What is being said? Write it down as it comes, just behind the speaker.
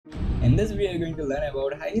in this video, we are going to learn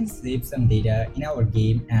about how you can save some data in our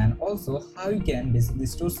game, and also how you can basically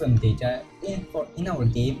store some data in our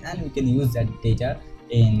game, and we can use that data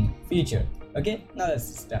in future. Okay, now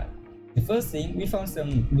let's start. The first thing, we found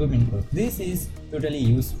some blueprint code. This is totally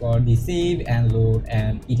used for the save and load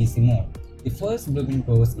and etc more. The first blueprint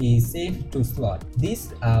code is save to slot.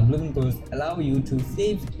 These blueprint codes allow you to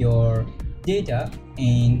save your data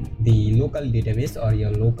in the local database or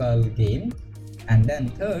your local game. And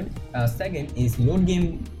then second is load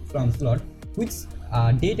game from slot. Which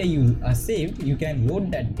data you saved, you can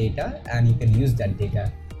load that data and you can use that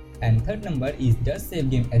data. And third number is does save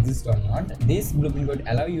game exist or not. This blueprint code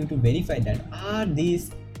allow you to verify that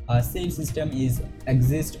this save system is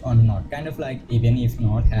exist or not, kind of like even if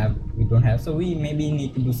we don't have, so we maybe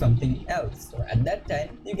need to do something else. So at that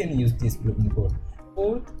time you can use this blueprint code.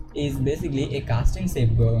 Fourth is basically a casting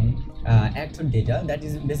save game actor data. That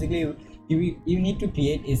is basically you need to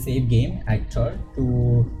create a save game actor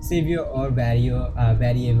to save your or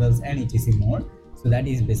variables and etc more. So that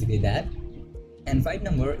is basically that. And 5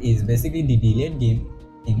 number is basically the delete game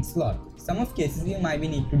in slot. Some of cases you might be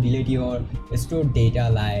need to delete your stored data,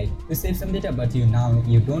 like to save some data, but you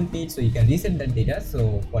don't need, so you can reset that data.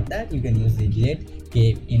 So for that you can use the delete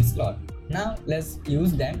game in slot. Now let's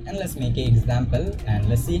use them and let's make an example and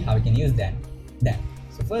let's see how we can use them.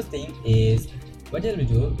 So first thing is, what I will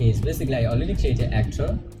do is basically I already created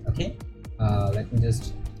actor. Okay, let me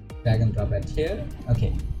just drag and drop it here.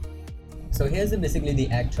 Okay, so here's basically the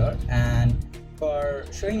actor, and for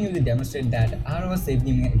showing you the demonstrate that are our save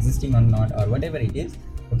game existing or not or whatever it is.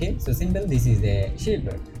 Okay, so simple, this is a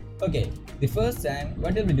shaper. Okay, the first time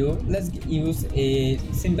what will we do, let's use a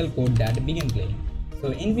simple code that begin play.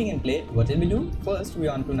 So in begin play, what will we do, first we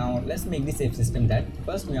want to now let's make the save system that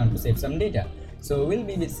first we want to save some data. So we'll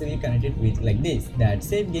be basically connected with like this, that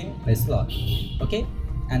save game by slot. Okay,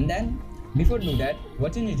 and then before do that,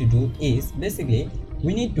 what you need to do is basically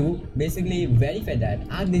we need to basically verify that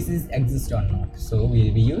this is exist or not. So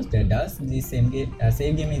we'll be used that does the save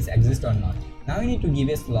game is exist or not. Now we need to give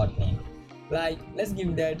a slot name, like let's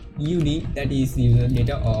give that UD, that is user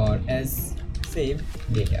data, or as save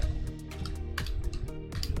data.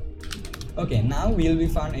 Okay, now we'll be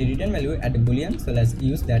found a return value at the boolean. So let's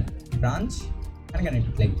use that branch and connect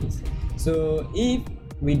it like this. So if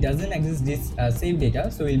we doesn't exist this save data,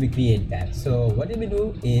 so we'll be create that. So what we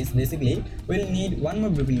do is basically we'll need one more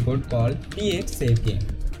blueprint code called tx save game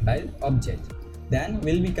by object. Then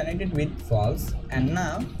we'll be connected with false, and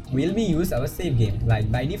now we'll be use our save game. Like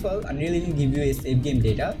by default Unreal Engine give you a save game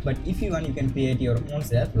data, but if you want you can create your own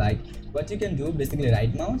self. Like what you can do, basically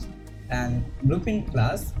right mouse and blueprint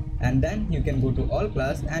class, and then you can go to all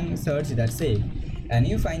class and search that save, and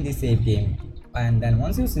you find the save game. And then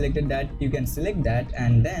once you selected that, you can select that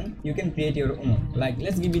and then you can create your own. Like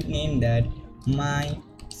let's give it name that my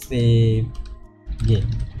save game.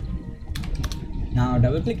 Now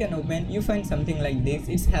double click and open, you find something like this.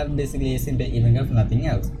 It's have basically a simple event of nothing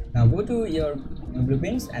else. Now go to your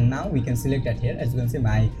blueprints, and now we can select that here, as you can see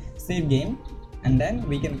my save game, and then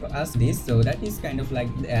we can ask this. So that is kind of like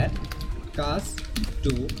that, cast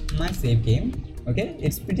to my save game. Okay,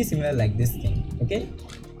 it's pretty similar like this thing.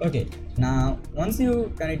 Okay, now once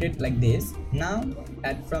you connect it like this, now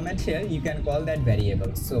from here you can call that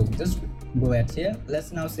variable. So just go at here,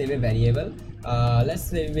 let's now save a variable. Let's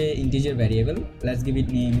save a integer variable. Let's give it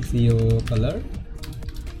name co color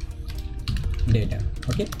data.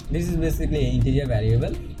 Okay, this is basically an integer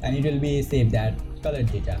variable and it will be save that color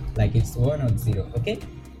data like it's 1 or 0. Okay,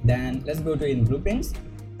 then let's go to in blueprints,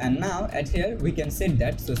 and now at here we can set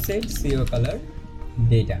that. So set co color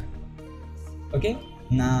data. Okay,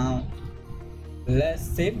 now let's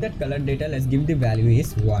save that color data. Let's give the value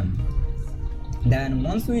is 1. Then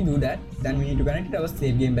once we do that, then we need to connect our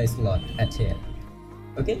save game by slot at here.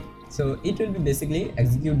 Okay, so it will be basically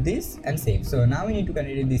execute this and save. So now we need to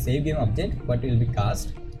connect the save game object, what will be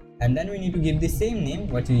cast, and then we need to give the same name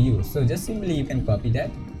what you use. So just simply you can copy that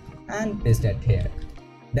and paste that here.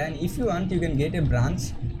 Then if you want, you can get a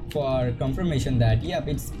branch for confirmation that yep,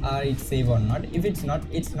 it's save or not. If it's not,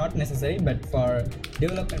 it's not necessary, but for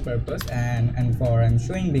development purpose and for I'm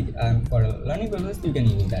showing for learning purpose, you can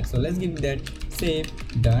use that. So let's give that save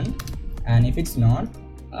done, and if it's not,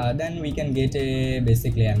 then we can get a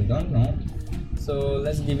basically I don't know. So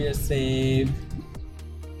let's give it a save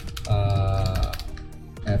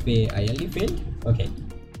failed. Okay,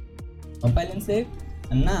 compile and save.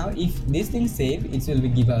 And now if this thing save, it will be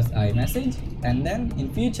give us a message, and then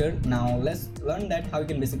in future now let's learn that how you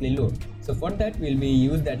can basically load. So for that we'll be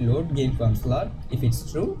use that load game from slot if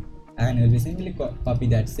it's true, and we'll be simply copy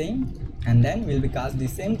that same, and then we'll be cast the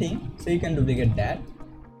same thing. So you can duplicate that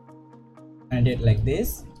annotate like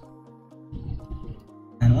this.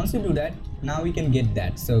 And once you do that, now we can get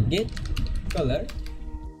that. So get color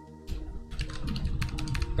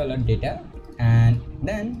data, and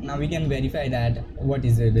then now we can verify that what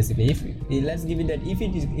is basically, if let's give it that if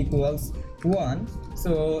it is equals 1,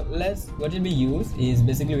 so what will be used is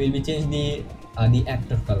basically we'll be change the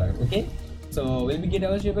actor color. Okay, so we'll be get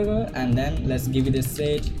our shaper color, and then let's give it a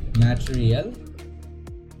set material,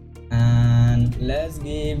 and let's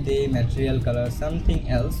give the material color something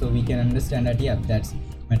else, so we can understand that yeah, that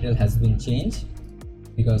material has been changed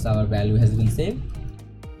because our value has been saved.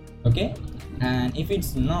 Okay, and if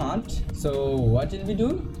it's not, so what will we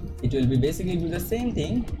do? It will be basically do the same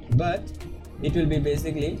thing, but it will be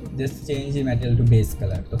basically just change the material to base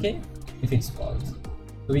color. Okay, if it's false,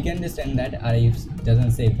 so we can understand that if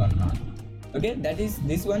doesn't save or not. Okay, that is,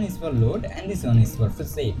 this one is for load and this one is for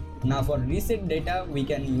save. Now for reset data, we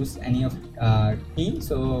can use any of key.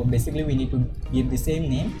 So basically we need to give the same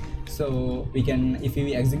name, so we can, if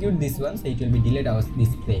we execute this one, so it will be delete our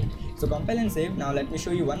display. So compile and save. Now let me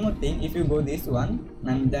show you one more thing. If you go this one,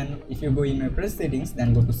 and then if you go in your press settings,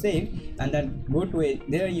 then go to save, and then go to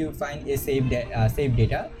there you find a save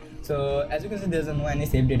data. So as you can see, there's no any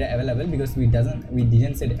save data available because we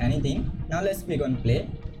didn't set anything. Now let's click on play.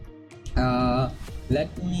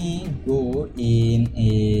 Let me go in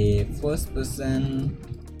a first person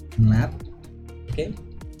map.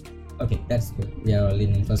 Okay, that's good. We are already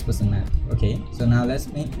in first person map. Okay, so now let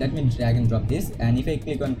me drag and drop this, and if I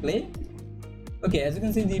click on play, okay, as you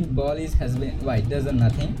can see the ball has been white, there's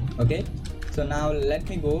nothing. Okay, so now let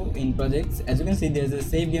me go in projects. As you can see, there's a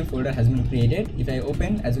save game folder has been created. If I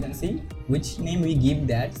open, as you can see, which name we give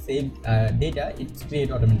that saved data, it's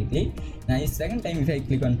created automatically. Now second time, if I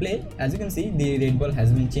click on play, as you can see the red ball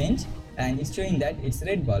has been changed, and it's showing that it's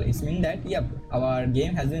red ball. It's mean that yep, our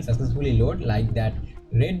game has been successfully loaded like that.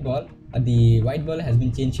 Red ball, the white ball has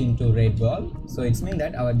been changed into red ball, so it's mean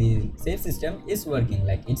that the save system is working,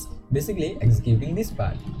 like it's basically executing this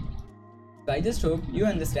part. So I just hope you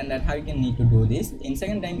understand that how you can need to do this. In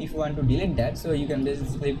second time, if you want to delete that, so you can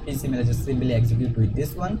basically just simply execute with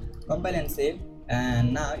this one, compile and save.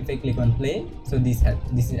 And now if I click on play, so this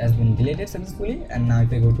has been deleted successfully. And now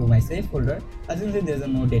if I go to my save folder, as you can see there's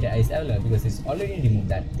no data is available because it's already removed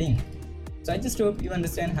that thing. So I just hope you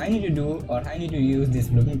understand how you need to do or how you need to use this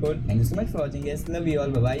looping code. Thank you so much for watching guys. Love you all.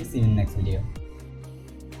 Bye bye. See you in the next video.